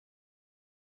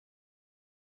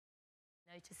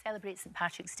Now, to celebrate St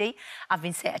Patrick's Day, I've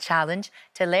been set a challenge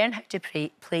to learn how to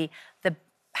play the...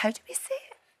 How do we say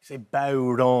it? You say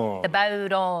Bodhran. The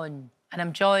Bodhran. And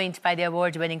I'm joined by the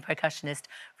award-winning percussionist,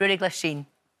 Ruairi Glasheen.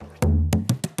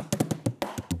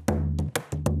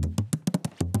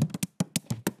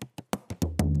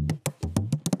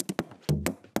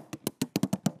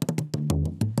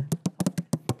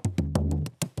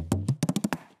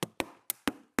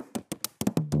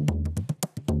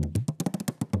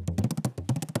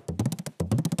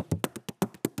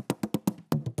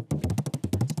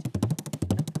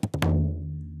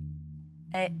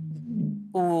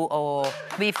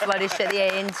 We flourish at the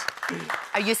end.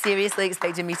 Are you seriously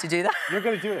expecting me to do that? You're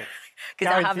going to do it.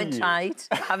 Because I haven't tried.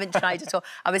 I haven't tried at all.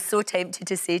 I was so tempted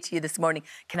to say to you this morning,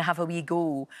 can I have a wee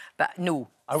go? But no.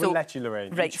 I wouldn't let you,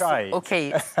 Lorraine. Right, you tried. So,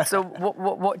 OK, so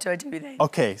what do I do then?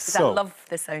 OK, so... I love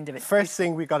the sound of it. First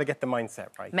thing, we've got to get the mindset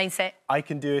right. Mindset. I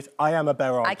can do it. I am a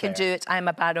Bodhran player. I can do it. I am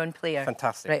a Bodhran player.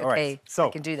 Fantastic. Right, all right. OK, So,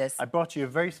 I can do this. I brought you a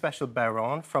very special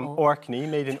Bodhran from Orkney,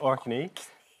 made in Orkney.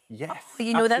 Yes, well,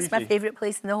 you know, that's my favourite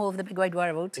place in the whole of the big wide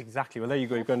world. Exactly. Well, there you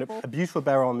go. You've got a beautiful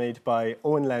Bodhran made by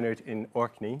Owen Leonard in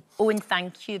Orkney. Owen,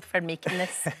 thank you for making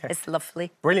this. It's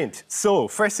lovely. Brilliant. So,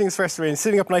 first things first, Lorraine,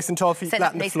 sitting up nice and tall, feet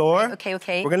flat on the floor. OK,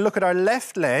 OK. We're going to look at our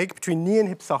left leg between knee and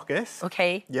hip socket.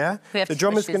 OK. Yeah? The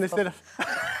drum is going to sit up.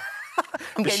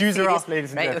 The shoes are off,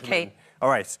 ladies and gentlemen. OK. All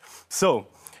right. So,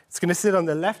 it's going to sit on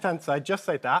the left-hand side, just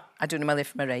like that. I don't know my left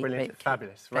from my right. Brilliant. Right, okay.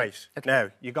 Fabulous. Right. Okay. Now,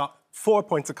 you got 4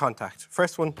 points of contact.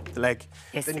 First one, the leg.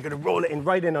 Yes. Then you're going to roll it in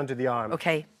right in under the arm.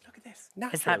 OK. Look at this.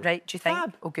 Natural. Is that right, do you think?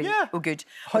 Fab. Oh, good. Yeah. Oh, good.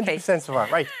 100% so far.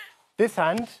 Right. This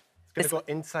hand is going to go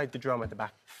inside the drum at the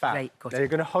back. Fab. Right, got now it. You're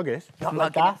going to hug it. Not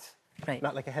like hugging that. it. Right.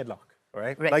 Not like a headlock. All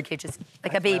right? Right, like, okay, just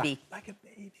like a baby. Like a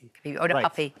baby. Or a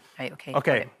puppy. Right, OK.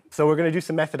 OK, so we're going to do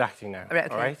some method acting now. Right,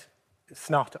 OK. All right?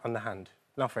 Snot on the hand.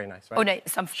 Not very nice, right? Oh, no.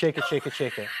 Shake it, shake it,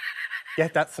 shake it.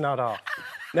 Get that snot off.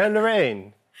 Now,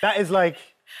 Lorraine, that is like...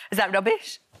 Is that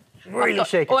rubbish? Really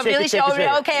shake it. Oh, I'm really shake it.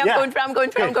 OK, I'm going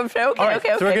through. OK, right,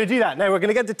 OK. So we're going to do that. Now, we're going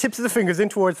to get the tips of the fingers in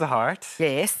towards the heart.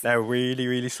 Yes. Now, really,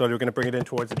 really slowly, we're going to bring it in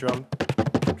towards the drum.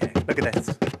 OK, look at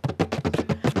this.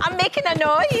 I'm making a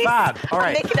noise. Fab. All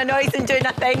right. I'm making a noise and doing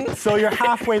a thing. So you're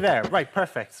halfway there. Right,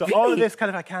 perfect. So really? all of this kind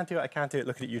of, I can't do it, I can't do it.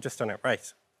 Look at it, you've just done it.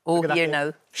 Right. Oh, here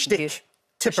now. Shtick.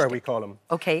 Tipper, we call them.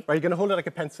 OK. Right, you're going to hold it like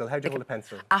a pencil. How do you hold a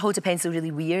pencil? I hold a pencil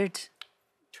really weird.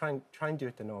 Try and do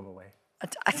it the normal way.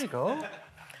 There you go.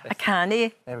 I can't, eh?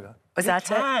 There we go. Was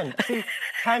that it? See,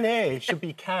 can should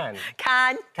be can.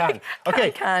 Can.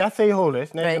 OK, that's how you hold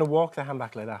it. Now right. you're going to walk the hand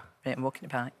back like that. Right, I'm walking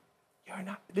it back. You're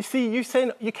not... You see, you're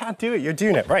saying you can't do it. You're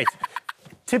doing it. Right.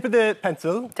 Tip of the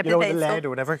pencil, with the lead or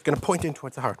whatever, going to point in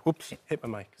towards the heart. Whoops, hit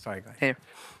my mic. Sorry, guys. Here.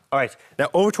 All right, now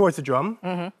over towards the drum.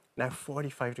 Now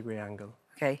 45-degree angle.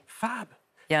 OK. Fab.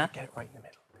 Yeah. Get it right in the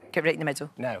middle. Get right in the middle.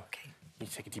 Now, you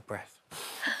take a deep breath.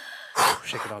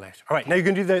 Shake it all out. All right, now you're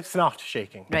going to do the snot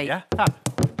shaking. Right. Yeah? Fab.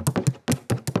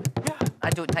 Yeah. I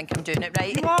don't think I'm doing it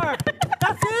right. You are.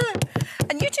 That's it.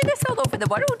 And you do this all over the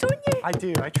world, don't you? I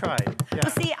do. I try. Yeah.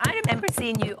 Well, see, I remember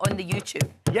seeing you on the YouTube.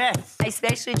 Yes.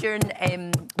 Especially during,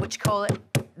 what you call it,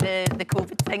 the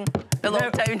COVID thing, the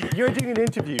lockdown. You're doing an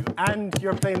interview and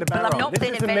you're playing the Bodhran. Well, I'm not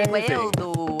playing it very well, amazing.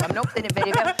 though. I'm not playing it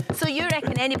very well. So you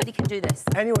reckon anybody can do this?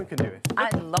 Anyone can do it. I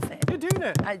love it. You're doing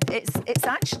it.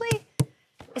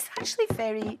 It's actually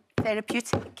very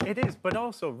therapeutic. It is, but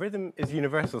also rhythm is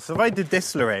universal. So if I did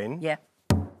this, Lorraine. Yeah.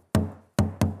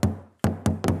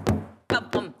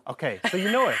 OK, so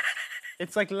you know it.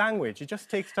 It's like language. It just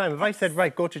takes time. If I said,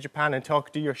 right, go to Japan and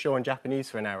do your show in Japanese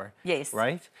for an hour. Yes.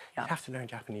 Right? Yeah. You have to learn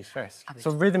Japanese first.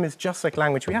 So rhythm is just like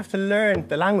language. We have to learn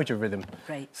the language of rhythm.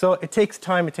 Right. So it takes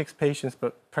time, it takes patience,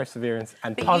 but perseverance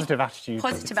and positive attitude.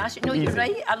 Positive attitude. No, you're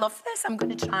right. I love this. I'm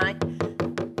going to try.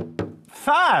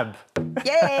 Fab!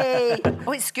 Yay!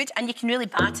 Oh, it's good. And you can really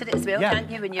batter it as well, can't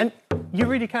you? And you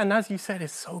really can. And as you said,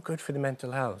 it's so good for the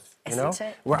mental health. Isn't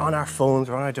it? We're on our phones,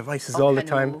 we're on our devices all the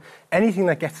time. Anything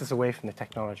that gets us away from the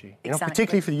technology. You know,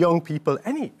 particularly for the young people,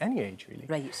 any age, really.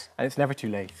 Right. And it's never too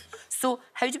late. So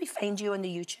how do we find you on the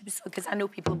YouTube? Because I know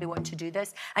people will be wanting to do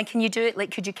this. And can you do it,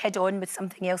 like, could you kid on with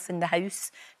something else in the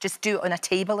house? Just do it on a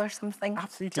table or something?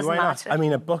 Absolutely, why not? I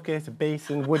mean, a bucket, a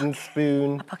basin, wooden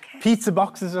spoon. A bucket. Pizza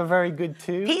boxes are very good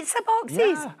too. Pizza boxes?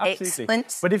 Yeah, absolutely.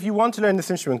 Excellent. But if you want to learn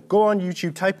this instrument, go on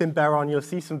YouTube, type in Bodhran, you'll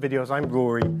see some videos. I'm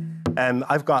Ruairi.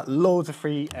 I've got loads of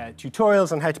free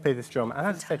tutorials on how to play this drum. And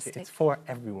as I said, it's for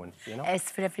everyone, you know?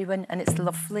 It's for everyone, and it's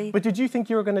lovely. But did you think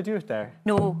you were going to do it there?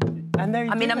 No. And there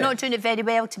you I mean, I'm not doing it very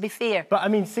well, to be fair. But I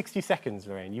mean, 60 seconds,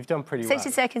 Lorraine. You've done pretty well.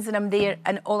 60 seconds and I'm there,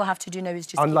 and all I have to do now is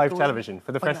just on live going. television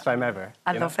for the first time ever.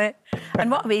 I love it. And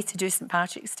what a way to do St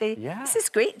Patrick's Day. Yeah. This is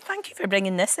great. Thank you for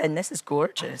bringing this in. This is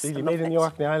gorgeous. You made it in the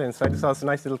Orkney Islands, so I just thought it's a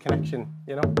nice little connection,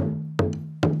 you know?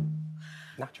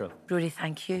 Natural. Rory,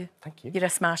 thank you. Thank you. You're a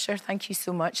smasher. Thank you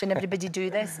so much. And everybody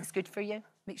do this. It's good for you.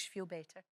 Makes you feel better.